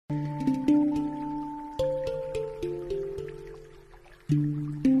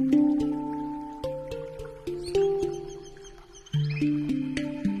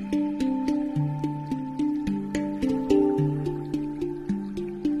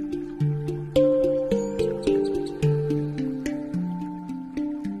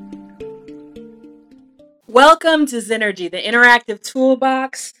Welcome to Zenergy, the interactive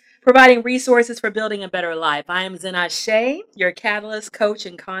toolbox providing resources for building a better life. I am Zen Ashe, your catalyst, coach,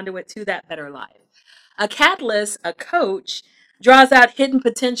 and conduit to that better life. A catalyst, a coach, draws out hidden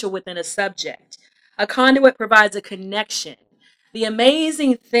potential within a subject. A conduit provides a connection. The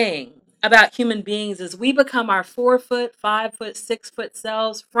amazing thing about human beings is we become our 4 foot, 5 foot, 6 foot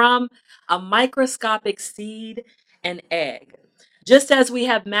selves from a microscopic seed and egg. Just as we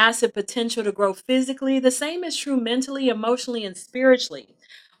have massive potential to grow physically, the same is true mentally, emotionally, and spiritually.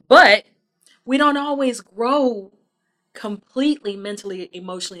 But we don't always grow completely mentally,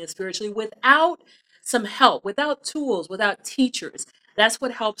 emotionally, and spiritually without some help, without tools, without teachers. That's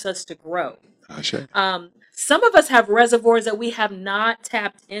what helps us to grow. Ashe. Some of us have reservoirs that we have not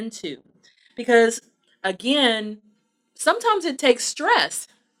tapped into because, again, sometimes it takes stress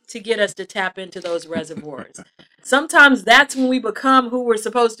to get us to tap into those reservoirs. Sometimes that's when we become who we're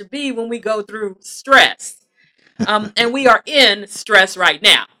supposed to be when we go through stress. And we are in stress right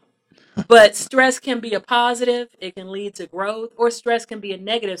now. But stress can be a positive, it can lead to growth, or stress can be a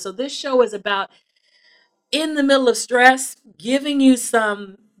negative. So this show is about, in the middle of stress, giving you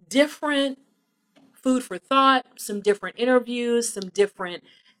some different food for thought, some different interviews, some different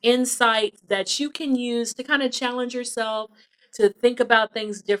insights that you can use to kind of challenge yourself, to think about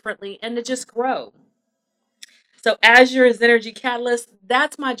things differently, and to just grow. So, as your Zenergy catalyst,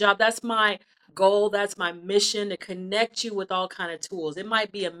 that's my job. That's my goal. That's my mission, to connect you with all kind of tools. It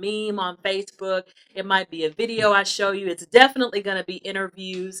might be a meme on Facebook. It might be a video I show you. It's definitely going to be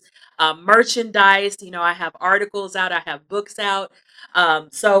interviews, merchandise. I have articles out. I have books out.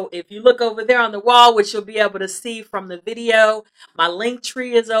 So if you look over there on the wall, which you'll be able to see from the video, my link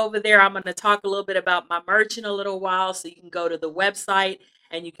tree is over there. I'm going to talk a little bit about my merch in a little while, so you can go to the website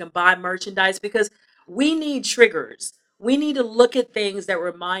and you can buy merchandise, because we need triggers. We need to look at things that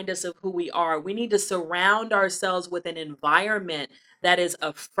remind us of who we are. We need to surround ourselves with an environment that is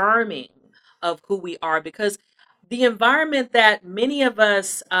affirming of who we are, because the environment that many of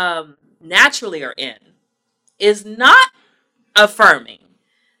us naturally are in is not affirming.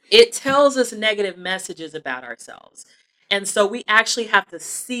 It tells us negative messages about ourselves. And so we actually have to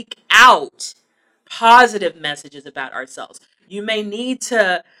seek out positive messages about ourselves. You may need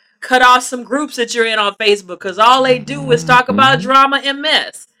to cut off some groups that you're in on Facebook, because all they do is talk about drama and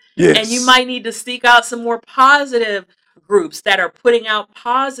mess. And you Yes. might need to seek out some more positive groups that are putting out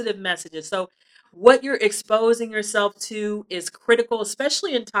positive messages. So what you're exposing yourself to is critical,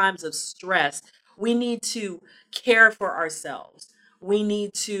 especially in times of stress. We need to care for ourselves. We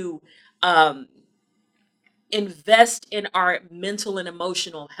need to um, invest in our mental and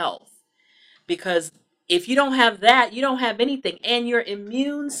emotional health, because if you don't have that, you don't have anything. And your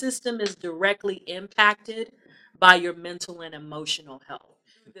immune system is directly impacted by your mental and emotional health.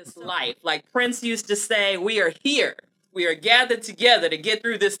 This life, like Prince used to say, we are here. We are gathered together to get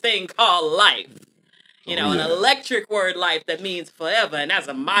through this thing called life. Oh An yeah. electric word, life, that means forever, and that's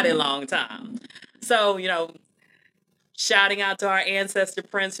a mighty long time. So, shouting out to our ancestor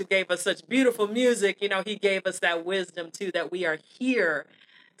Prince, who gave us such beautiful music. He gave us that wisdom too, that we are here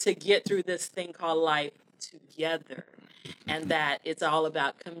to get through this thing called life together, and that it's all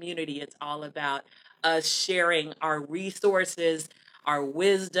about community. It's all about us sharing our resources, our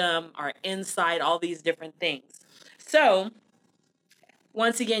wisdom, our insight, all these different things. So,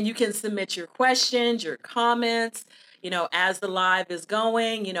 once again, you can submit your questions, your comments. As the live is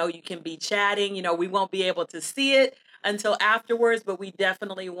going, you can be chatting. We won't be able to see it until afterwards, but we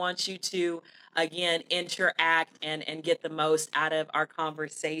definitely want you to, again, interact and get the most out of our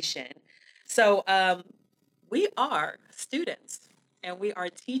conversation. So, we are students and we are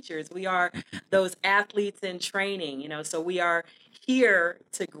teachers. We are those athletes in training, so we are here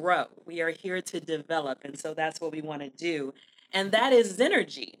to grow. We are here to develop. And so that's what we want to do. And that is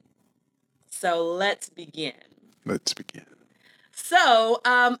Zenergy. So let's begin. Let's begin. So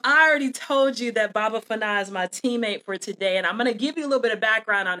I already told you that Baba Fana is my teammate for today, and I'm going to give you a little bit of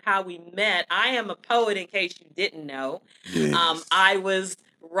background on how we met. I am a poet, in case you didn't know. Yes. I was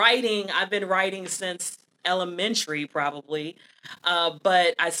writing, I've been writing since elementary, probably,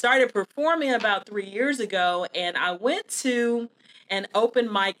 but I started performing about 3 years ago, and I went to an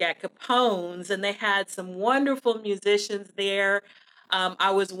open mic at Capone's, and they had some wonderful musicians there.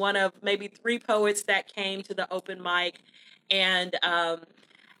 I was one of maybe three poets that came to the open mic. And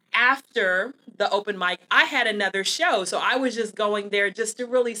after the open mic, I had another show. So I was just going there just to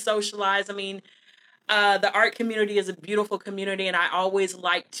really socialize. I mean, the art community is a beautiful community, and I always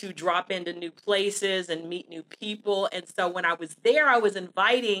like to drop into new places and meet new people. And so when I was there, I was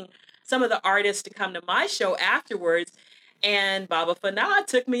inviting some of the artists to come to my show afterwards. And Baba Fana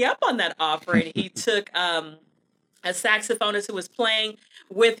took me up on that offer, and he took a saxophonist who was playing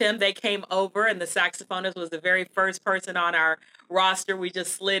with him. They came over, and the saxophonist was the very first person on our roster. We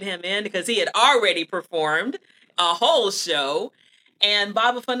just slid him in because he had already performed a whole show. And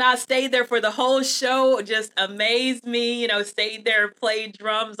Baba Fana stayed there for the whole show, just amazed me, stayed there, played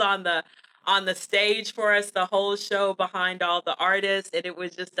drums on the stage for us the whole show behind all the artists. And it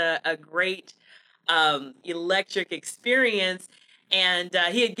was just a great electric experience. And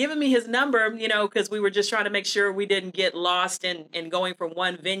he had given me his number, because we were just trying to make sure we didn't get lost in going from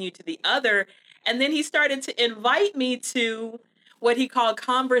one venue to the other. And then he started to invite me to what he called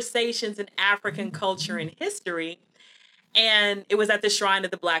Conversations in African Culture and History. And it was at the Shrine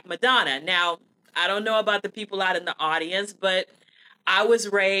of the Black Madonna. Now, I don't know about the people out in the audience, but I was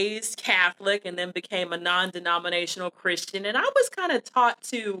raised Catholic and then became a non-denominational Christian. And I was kind of taught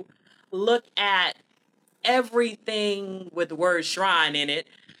to look at everything with the word shrine in it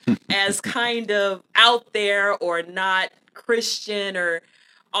as kind of out there or not Christian or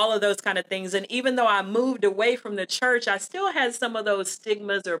all of those kind of things. And even though I moved away from the church, I still had some of those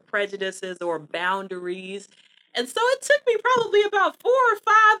stigmas or prejudices or boundaries. And so it took me probably about 4 or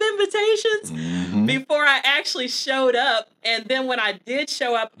 5 invitations before I actually showed up. And then when I did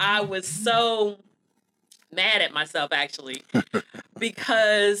show up, I was so mad at myself, actually,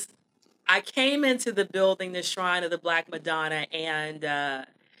 because I came into the building, the Shrine of the Black Madonna, and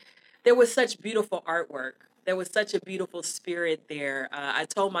there was such beautiful artwork. There was such a beautiful spirit there. I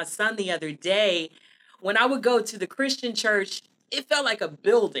told my son the other day, when I would go to the Christian church, it felt like a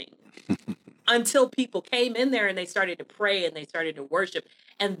building until people came in there and they started to pray and they started to worship.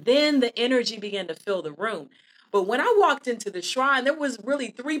 And then the energy began to fill the room. But when I walked into the shrine, there was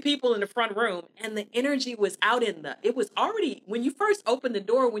really 3 people in the front room, and the energy was out it was already, when you first opened the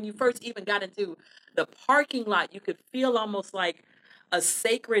door, when you first even got into the parking lot, you could feel almost like a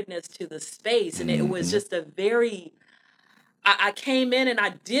sacredness to the space. And it was just I came in and I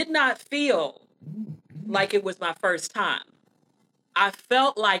did not feel like it was my first time. I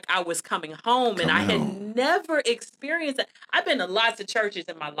felt like I was coming home, and I had never experienced it. I've been to lots of churches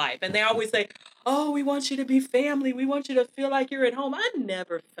in my life, and they always say, oh, we want you to be family. We want you to feel like you're at home. I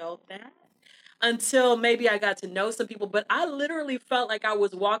never felt that until maybe I got to know some people, but I literally felt like I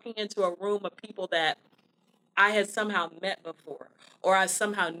was walking into a room of people that I had somehow met before, or I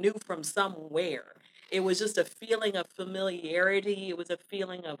somehow knew from somewhere. It was just a feeling of familiarity. It was a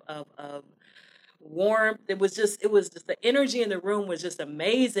feeling of warmth. It was just the energy in the room was just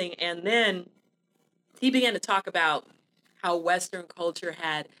amazing. And then he began to talk about how Western culture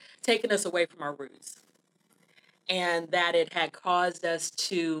had taken us away from our roots, and that it had caused us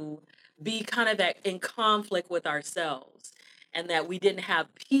to be kind of in conflict with ourselves, and that we didn't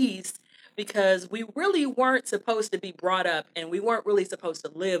have peace because we really weren't supposed to be brought up, and we weren't really supposed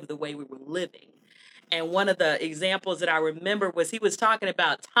to live the way we were living. And one of the examples that I remember was he was talking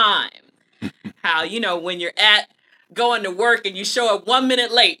about time. How, when you're going to work and you show up 1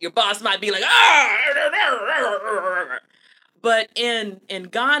 minute late, your boss might be like, ah! But in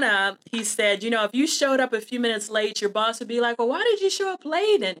Ghana, he said, if you showed up a few minutes late, your boss would be like, well, why did you show up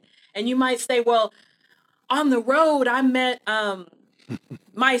late? And you might say, well, on the road, I met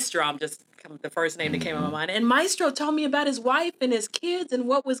Maestro. I'm just the first name that came to my mind. And Maestro told me about his wife and his kids and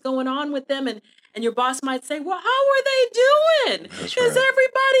what was going on with them. And your boss might say, well, how are they doing? Is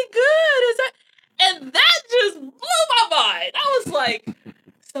everybody good? And that just blew my mind. I was like,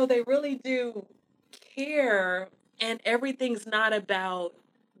 so they really do care, and everything's not about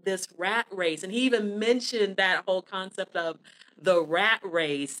this rat race. And he even mentioned that whole concept of the rat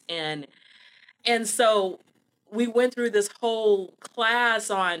race. And so we went through this whole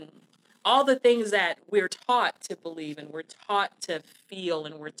class on all the things that we're taught to believe and we're taught to feel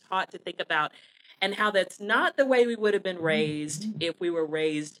and we're taught to think about, and how that's not the way we would have been raised if we were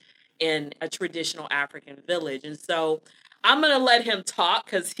raised in a traditional African village. And so I'm going to let him talk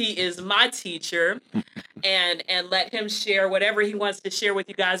because he is my teacher, and let him share whatever he wants to share with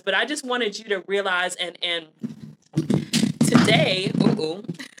you guys. But I just wanted you to realize, and today, it'll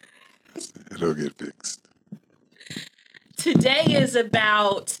get fixed. Today is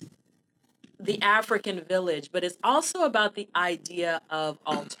about the African village, but it's also about the idea of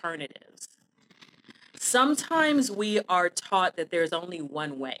alternatives. Sometimes we are taught that there's only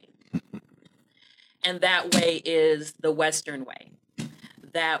one way. And that way is the Western way.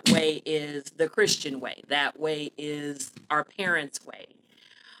 That way is the Christian way. That way is our parents' way.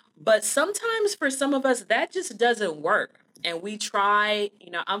 But sometimes for some of us, that just doesn't work. And we try,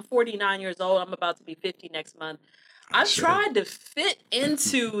 I'm 49 years old. I'm about to be 50 next month. I've tried to fit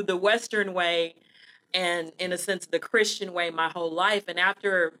into the Western way and, in a sense, the Christian way my whole life. And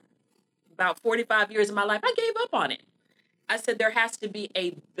after about 45 years of my life, I gave up on it. I said, there has to be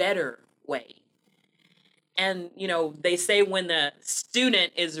a better way. And, they say when the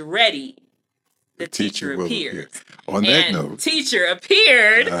student is ready, the teacher will appears. appear. On that And note, teacher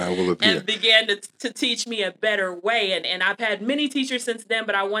appeared I will appear. and began to teach me a better way. And I've had many teachers since then,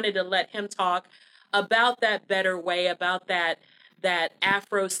 but I wanted to let him talk about that better way, about that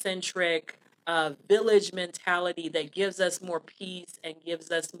Afrocentric village mentality that gives us more peace and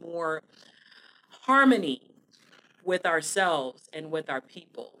gives us more harmony with ourselves and with our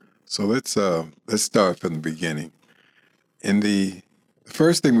people. So let's start from the beginning. And the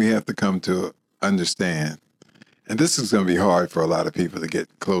first thing we have to come to understand, and this is going to be hard for a lot of people to get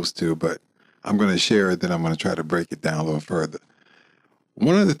close to, but I'm going to share it, then I'm going to try to break it down a little further.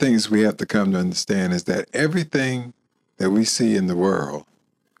 One of the things we have to come to understand is that everything that we see in the world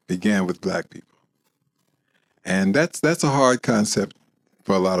began with Black people. And that's a hard concept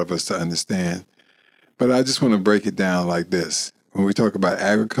for a lot of us to understand. But I just want to break it down like this. When we talk about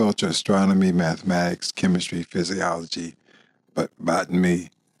agriculture, astronomy, mathematics, chemistry, physiology, botany,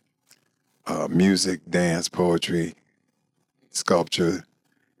 music, dance, poetry, sculpture,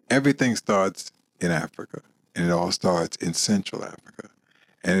 everything starts in Africa. And it all starts in Central Africa.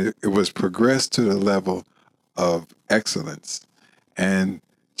 And it was progressed to the level of excellence. And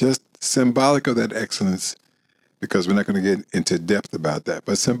just symbolic of that excellence, because we're not going to get into depth about that,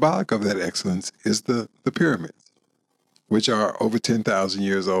 but symbolic of that excellence is the pyramids, which are over 10,000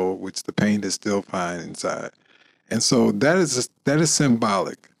 years old, which the paint is still fine inside. And so that is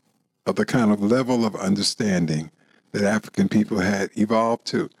symbolic of the kind of level of understanding that African people had evolved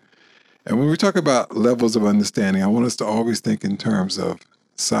to. And when we talk about levels of understanding, I want us to always think in terms of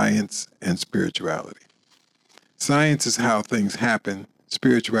science and spirituality. Science is how things happen.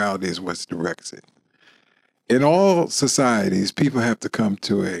 Spirituality is what directs it. In all societies, people have to come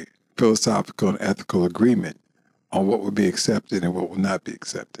to a philosophical and ethical agreement on what will be accepted and what will not be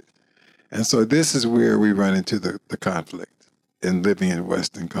accepted. And so this is where we run into the conflict in living in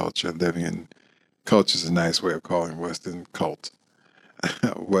Western culture. Living in culture is a nice way of calling Western cult.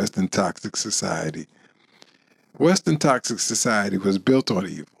 Western toxic society. Western toxic society was built on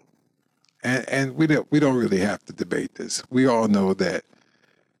evil. And we don't really have to debate this. We all know that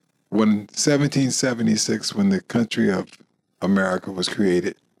when 1776, when the country of America was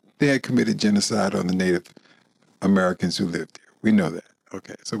created, they had committed genocide on the Native Americans who lived here. We know that.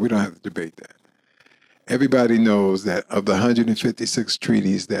 Okay, so we don't have to debate that. Everybody knows that of the 156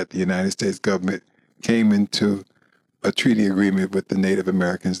 treaties that the United States government came into a treaty agreement with the Native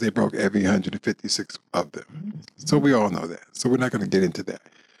Americans, they broke every 156 of them. So we all know that. So we're not going to get into that.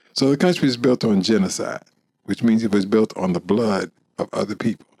 So the country is built on genocide, which means it was built on the blood of other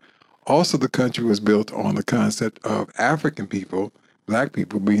people. Also, the country was built on the concept of African people, Black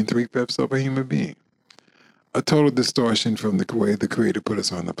people, being 3/5 of a human being. A total distortion from the way the Creator put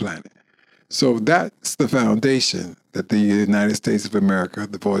us on the planet. So that's the foundation that the United States of America,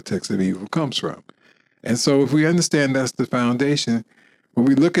 the vortex of evil, comes from. And so if we understand that's the foundation, when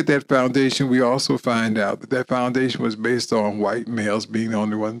we look at that foundation, we also find out that that foundation was based on white males being the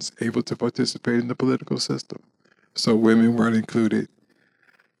only ones able to participate in the political system. So women weren't included.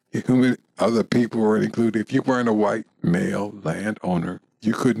 Other people weren't included. If you weren't a white male landowner,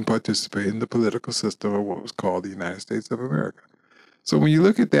 you couldn't participate in the political system of what was called the United States of America. So when you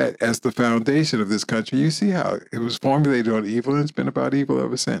look at that as the foundation of this country, you see how it was formulated on evil, and it's been about evil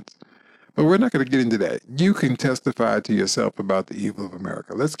ever since. But we're not going to get into that. You can testify to yourself about the evil of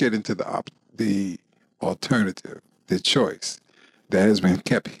America. Let's get into the alternative, the choice that has been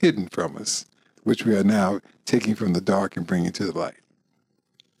kept hidden from us, which we are now taking from the dark and bringing to the light.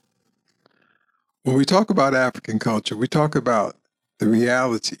 When we talk about African culture, we talk about the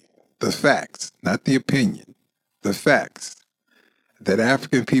reality, the facts, not the opinion, the facts that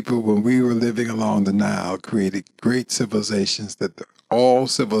African people, when we were living along the Nile, created great civilizations that all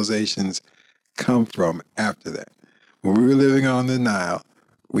civilizations come from after that. When we were living on the Nile,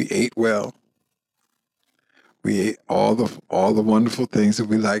 we ate well. We ate all the wonderful things that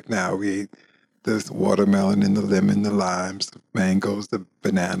we like now. We ate the watermelon and the lemon, the limes, the mangoes, the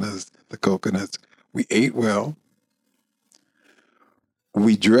bananas, the coconuts. We ate well.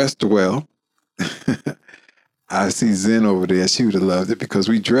 We dressed well. I see Zen over there. She would have loved it because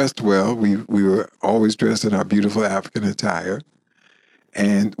we dressed well. We were always dressed in our beautiful African attire.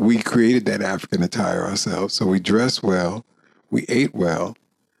 And we created that African attire ourselves. So we dressed well. We ate well.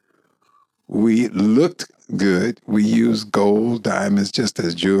 We looked good. We used gold, diamonds just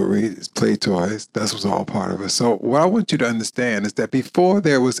as jewelry, as play toys. That was all part of it. So what I want you to understand is that before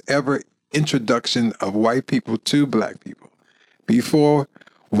there was ever introduction of white people to Black people, before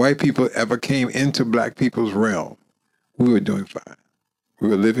white people ever came into black people's realm, we were doing fine. We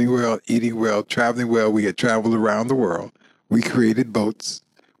were living well, eating well, traveling well. We had traveled around the world. We created boats.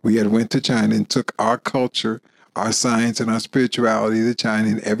 We had went to China and took our culture, our science, and our spirituality to China,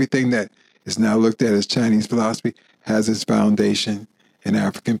 and everything that is now looked at as Chinese philosophy has its foundation in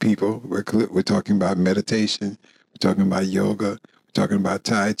African people. We're talking about meditation. We're talking about yoga. We're talking about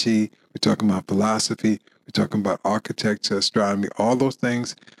Tai Chi. We're talking about philosophy. We're talking about architecture, astronomy, all those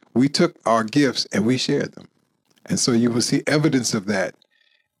things. We took our gifts and we shared them. And so you will see evidence of that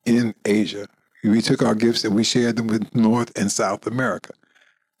in Asia. We took our gifts and we shared them with North and South America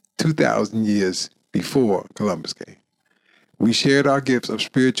 2,000 years before Columbus came. We shared our gifts of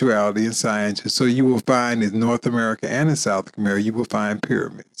spirituality and science. And so you will find in North America and in South America, you will find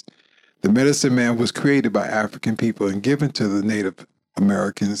pyramids. The medicine man was created by African people and given to the Native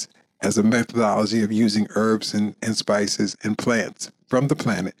Americans as a methodology of using herbs and spices and plants from the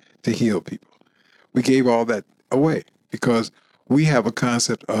planet to heal people. We gave all that away because we have a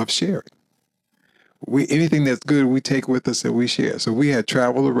concept of sharing. Anything that's good, we take with us and we share. So we had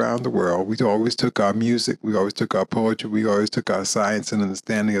traveled around the world. We always took our music. We always took our poetry. We always took our science and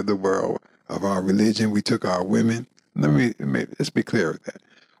understanding of the world, of our religion. We took our women. Let's be clear with that.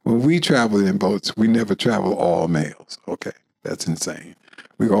 When we traveled in boats, we never traveled all males. Okay, that's insane.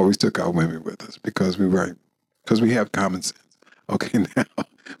 We always took our women with us because we have common sense. Okay, now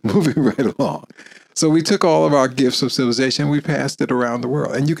moving right along. So we took all of our gifts of civilization, we passed it around the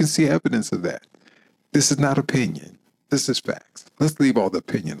world, and you can see evidence of that. This is not opinion. This is facts. Let's leave all the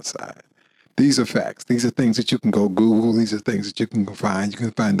opinion aside. These are facts. These are things that you can go Google. These are things that you can go find. You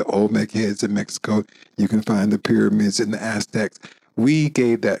can find the Olmec heads in Mexico. You can find the pyramids and the Aztecs. We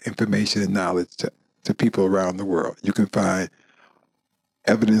gave that information and knowledge to people around the world. You can find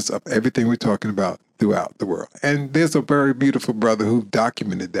evidence of everything we're talking about throughout the world. And there's a very beautiful brother who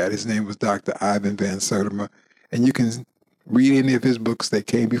documented that. His name was Dr. Ivan Van Sertima. And you can read any of his books that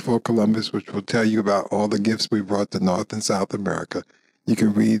came before Columbus, which will tell you about all the gifts we brought to North and South America. You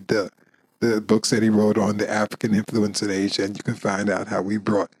can read the books that he wrote on the African influence in Asia, and you can find out how we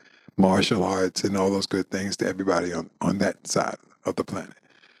brought martial arts and all those good things to everybody on that side of the planet.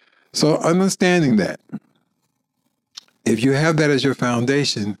 So understanding that, if you have that as your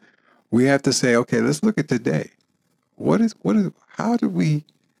foundation, we have to say, okay, let's look at today. How do we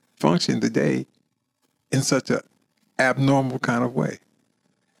function today in such a abnormal kind of way?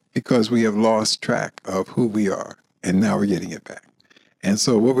 Because we have lost track of who we are, and now we're getting it back. And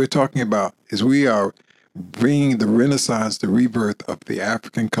so what we're talking about is we are bringing the renaissance, the rebirth of the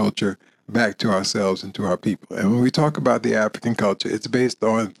African culture back to ourselves and to our people. And when we talk about the African culture, it's based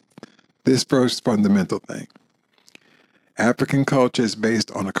on this first fundamental thing. African culture is based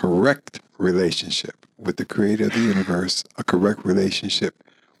on a correct relationship with the creator of the universe, a correct relationship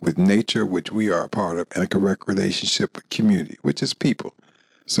with nature, which we are a part of, and a correct relationship with community, which is people.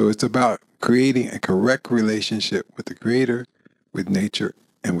 So it's about creating a correct relationship with the creator, with nature,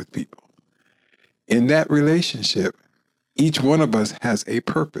 and with people. In that relationship, each one of us has a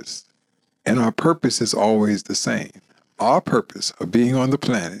purpose, and our purpose is always the same. Our purpose of being on the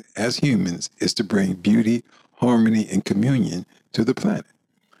planet as humans is to bring beauty, harmony, and communion to the planet.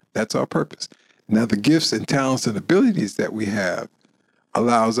 That's our purpose. Now, the gifts and talents and abilities that we have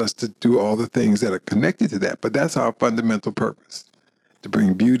allows us to do all the things that are connected to that, but that's our fundamental purpose, to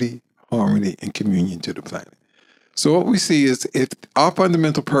bring beauty, harmony, and communion to the planet. So what we see is if our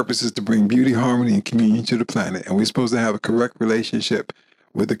fundamental purpose is to bring beauty, harmony, and communion to the planet, and we're supposed to have a correct relationship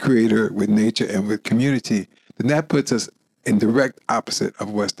with the creator, with nature, and with community, then that puts us in direct opposite of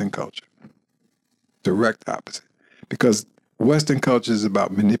Western culture. Direct opposite. Because Western culture is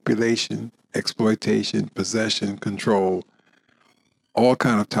about manipulation, exploitation, possession, control, all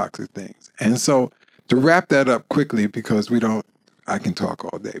kind of toxic things. And so to wrap that up quickly, because I can talk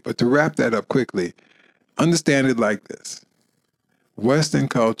all day, but to wrap that up quickly, understand it like this. Western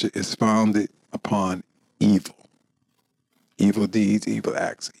culture is founded upon evil. Evil deeds, evil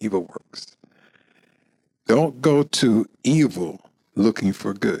acts, evil works. Don't go to evil looking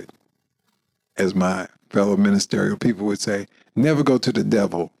for good. As my fellow ministerial people would say, never go to the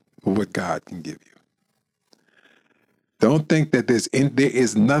devil for what God can give you. Don't think that there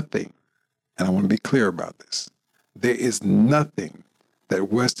is nothing, and I want to be clear about this, there is nothing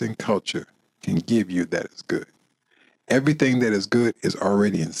that Western culture can give you that is good. Everything that is good is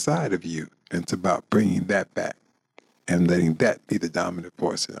already inside of you, and it's about bringing that back and letting that be the dominant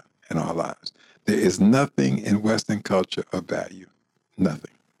force in our lives. There is nothing in Western culture of value.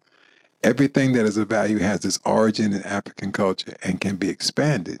 Nothing. Everything that is of value has its origin in African culture and can be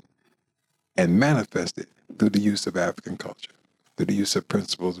expanded and manifested through the use of African culture. through the use of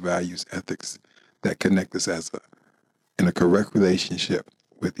principles, values, ethics that connect us in a correct relationship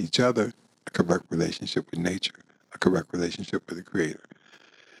with each other, a correct relationship with nature, a correct relationship with the Creator.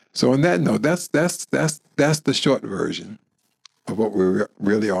 So on that note, that's the short version of what we're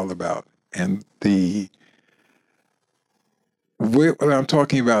really all about. And what I'm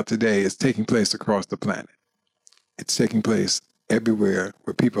talking about today is taking place across the planet. It's taking place everywhere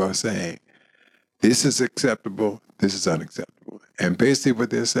where people are saying, this is acceptable, this is unacceptable. And basically what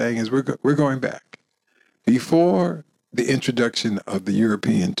they're saying is we're going back. Before the introduction of the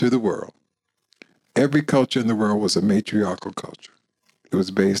European to the world, every culture in the world was a matriarchal culture. It was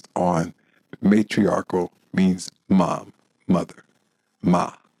based on matriarchal means mom, mother,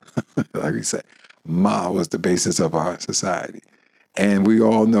 ma. Like we say, ma was the basis of our society. And we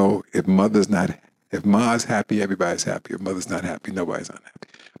all know if ma's happy, everybody's happy. If mother's not happy, nobody's unhappy.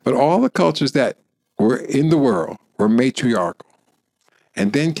 But all the cultures that were in the world were matriarchal.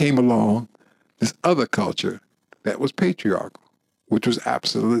 And then came along this other culture that was patriarchal, which was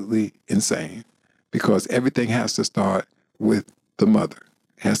absolutely insane because everything has to start with the mother.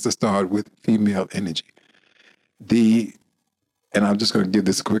 It has to start with female energy. And I'm just going to give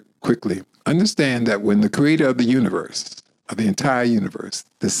this quickly. Understand that when the creator of the universe, of the entire universe,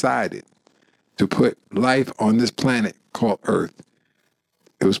 decided to put life on this planet called Earth,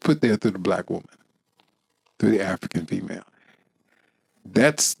 it was put there through the black woman, through the African female.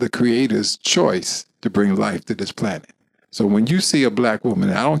 That's the creator's choice to bring life to this planet. So when you see a black woman,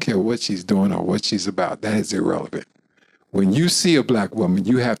 I don't care what she's doing or what she's about, that is irrelevant. When you see a black woman,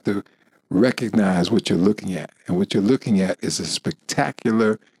 you have to recognize what you're looking at. And what you're looking at is a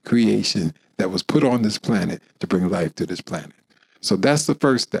spectacular creation that was put on this planet to bring life to this planet. So that's the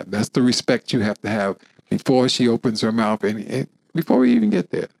first step. That's the respect you have to have before she opens her mouth and before we even get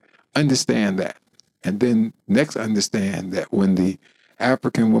there. Understand that. And then next understand that when the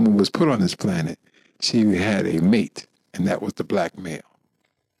African woman was put on this planet, she had a mate, and that was the black male.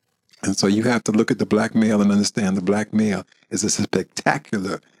 And so you have to look at the black male and understand the black male is a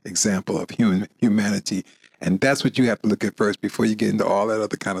spectacular example of humanity. And that's what you have to look at first before you get into all that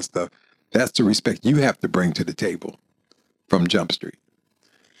other kind of stuff. That's the respect you have to bring to the table from Jump Street.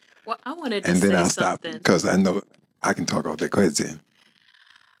 Well, I wanted to and then say I'll something. Stop because I know I can talk all day. Go ahead, Zen.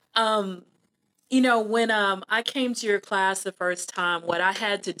 When I came to your class the first time, what I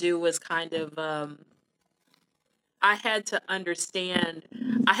had to do was kind of I had to understand,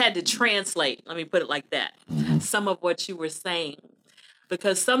 I had to translate, let me put it like that, some of what you were saying.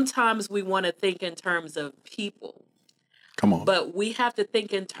 Because sometimes we want to think in terms of people. Come on. But we have to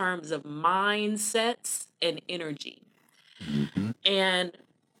think in terms of mindsets and energy. Mm-hmm. And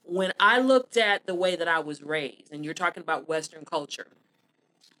when I looked at the way that I was raised, and you're talking about Western culture,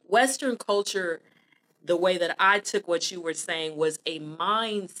 the way that I took what you were saying was a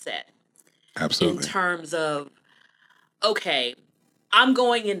mindset. Absolutely. In terms of, okay, I'm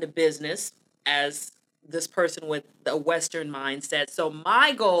going into business as this person with a Western mindset. So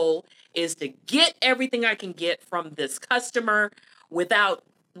my goal is to get everything I can get from this customer without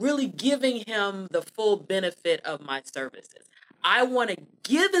really giving him the full benefit of my services. I want to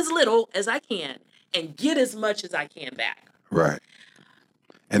give as little as I can and get as much as I can back. Right.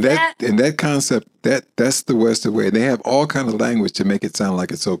 And that concept, that's the Western way. They have all kind of language to make it sound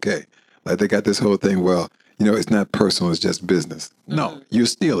like it's okay. Like they got this whole thing, well, it's not personal, it's just business. No, you're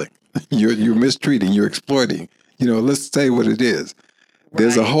stealing. You're mistreating, you're exploiting. Let's say what it is.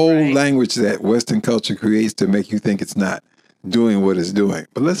 There's a whole language that Western culture creates to make you think it's not doing what it's doing.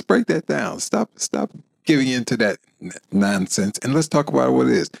 But let's break that down. Stop giving into that nonsense and let's talk about what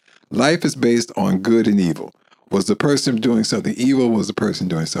it is. Life is based on good and evil. Was the person doing something evil? Was the person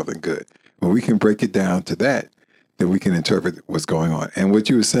doing something good? When we can break it down to that, then we can interpret what's going on. And what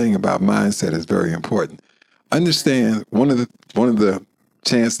you were saying about mindset is very important. Understand one of the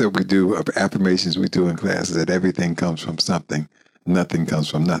chants that we do of affirmations we do in class is that everything comes from something, nothing comes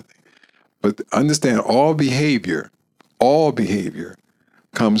from nothing. But understand all behavior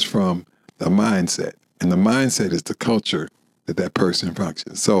comes from the mindset. And the mindset is the culture that person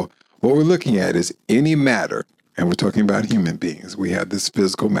functions. So what we're looking at is any matter, and we're talking about human beings. We have this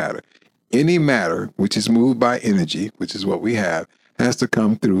physical matter. Any matter which is moved by energy, which is what we have, has to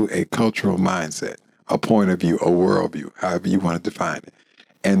come through a cultural mindset, a point of view, a worldview, however you want to define it.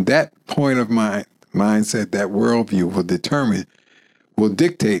 And that point of mindset, that worldview will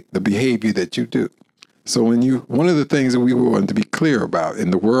dictate the behavior that you do. So one of the things that we wanted to be clear about,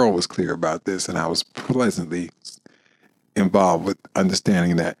 and the world was clear about this, and I was pleasantly involved with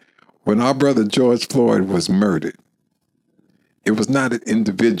understanding that when our brother George Floyd was murdered, it was not an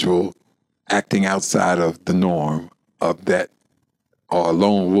individual acting outside of the norm of that or a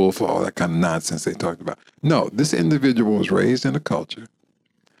lone wolf, or all that kind of nonsense they talked about. No, this individual was raised in a culture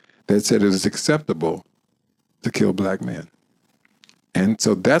that said it was acceptable to kill black men. And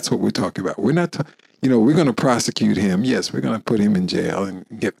so that's what we're talking about. We're not, we're going to prosecute him. Yes, we're going to put him in jail and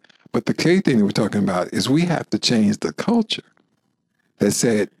but the key thing that we're talking about is we have to change the culture that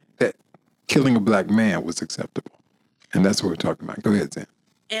said that killing a black man was acceptable. And that's what we're talking about. Go ahead, Sam.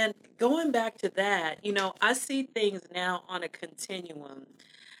 And going back to that, I see things now on a continuum.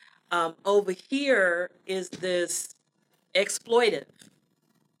 Over here is this exploitive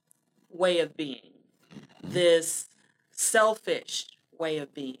way of being, this selfish way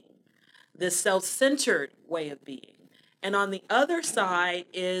of being, this self-centered way of being. And on the other side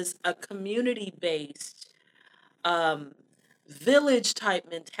is a community-based, village-type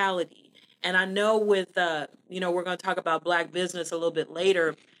mentality. And I know with, we're going to talk about Black business a little bit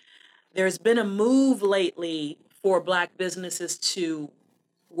later. There's been a move lately for Black businesses to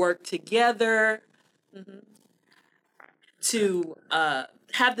work together, to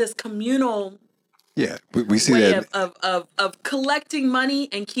have this communal we see way that of collecting money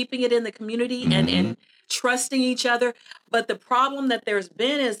and keeping it in the community and trusting each other. But the problem that there's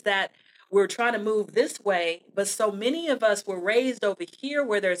been is that we're trying to move this way, but so many of us were raised over here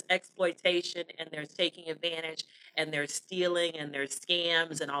where there's exploitation and there's taking advantage and there's stealing and there's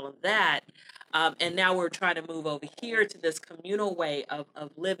scams and all of that. And now we're trying to move over here to this communal way of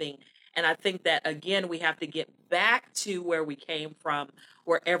living. And I think that, again, we have to get back to where we came from,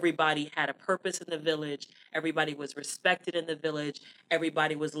 where everybody had a purpose in the village, everybody was respected in the village,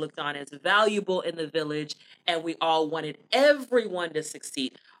 everybody was looked on as valuable in the village, and we all wanted everyone to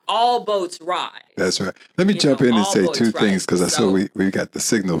succeed. All boats rise. That's right. Let me jump in and say two things, because I saw we got the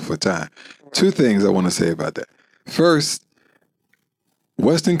signal for time. Right. Two things I want to say about that. First,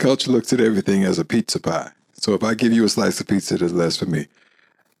 Western culture looks at everything as a pizza pie. So if I give you a slice of pizza, there's less for me.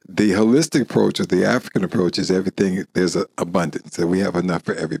 The holistic approach, or the African approach, is everything, there's an abundance, that we have enough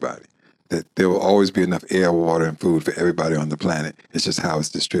for everybody, that there will always be enough air, water, and food for everybody on the planet. It's just how it's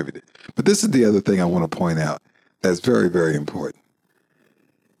distributed. But this is the other thing I want to point out that's very, very important.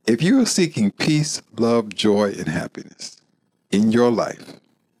 If you are seeking peace, love, joy, and happiness in your life,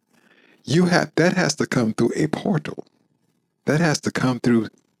 that has to come through a portal. That has to come through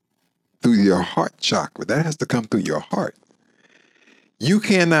your heart chakra. That has to come through your heart. You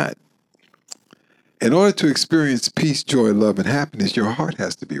cannot, in order to experience peace, joy, love, and happiness, your heart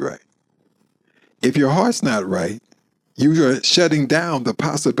has to be right. If your heart's not right, you are shutting down the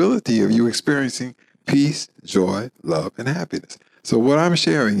possibility of you experiencing peace, joy, love, and happiness. So what I'm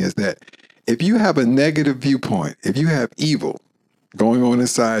sharing is that if you have a negative viewpoint, if you have evil going on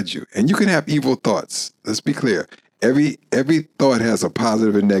inside you, and you can have evil thoughts, let's be clear, every thought has a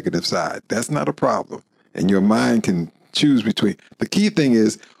positive and negative side. That's not a problem. And your mind can choose between. The key thing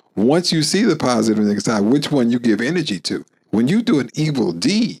is, once you see the positive and negative side, which one you give energy to. When you do an evil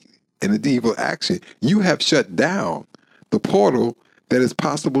deed and an evil action, you have shut down the portal that is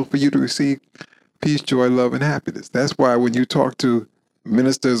possible for you to receive peace, joy, love, and happiness. That's why when you talk to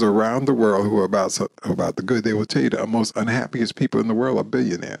ministers around the world who are about the good, they will tell you the most unhappiest people in the world are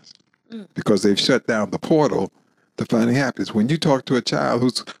billionaires, because they've shut down the portal to finding happiness. When you talk to a child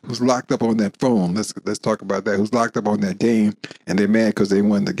who's locked up on that phone, let's talk about that, who's locked up on that game, and they're mad because they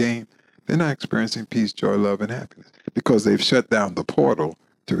won the game, they're not experiencing peace, joy, love, and happiness because they've shut down the portal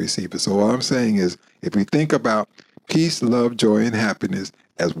to receive it. So what I'm saying is, if we think about peace, love, joy, and happiness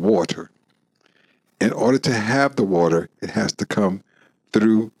as water, in order to have the water, it has to come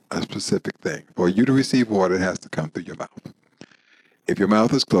through a specific thing. For you to receive water, it has to come through your mouth. If your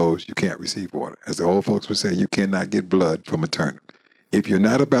mouth is closed, you can't receive water. As the old folks would say, you cannot get blood from a turnip. If you're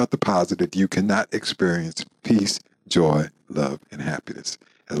not about the positive, you cannot experience peace, joy, love, and happiness.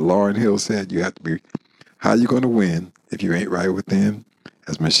 As Lauryn Hill said, you have to be, how you going to win if you ain't right within?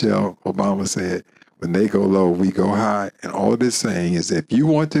 As Michelle Obama said, when they go low, we go high. And all it is saying is, if you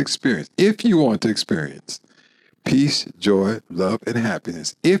want to experience peace, joy, love, and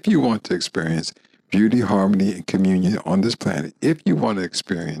happiness, if you want to experience beauty, harmony, and communion on this planet, if you want to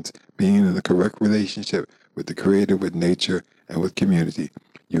experience being in the correct relationship with the Creator, with nature, and with community,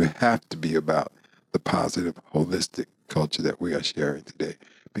 you have to be about the positive, holistic culture that we are sharing today.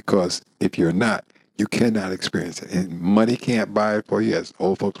 Because if you're not, you cannot experience it. And money can't buy it for you. As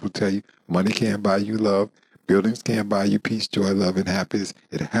old folks will tell you, money can't buy you love. Buildings can't buy you peace, joy, love, and happiness.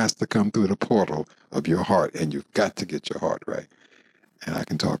 It has to come through the portal of your heart, and you've got to get your heart right. And I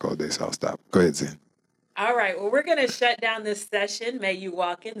can talk all day, so I'll stop. Go ahead, Zen. All right. Well, we're going to shut down this session. May you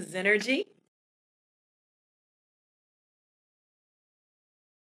walk in Zenergy.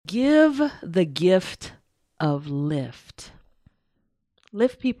 Give the gift of lift.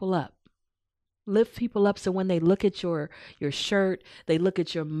 Lift people up. Lift people up so when they look at your shirt, they look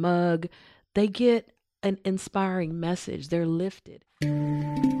at your mug, they get an inspiring message. They're lifted.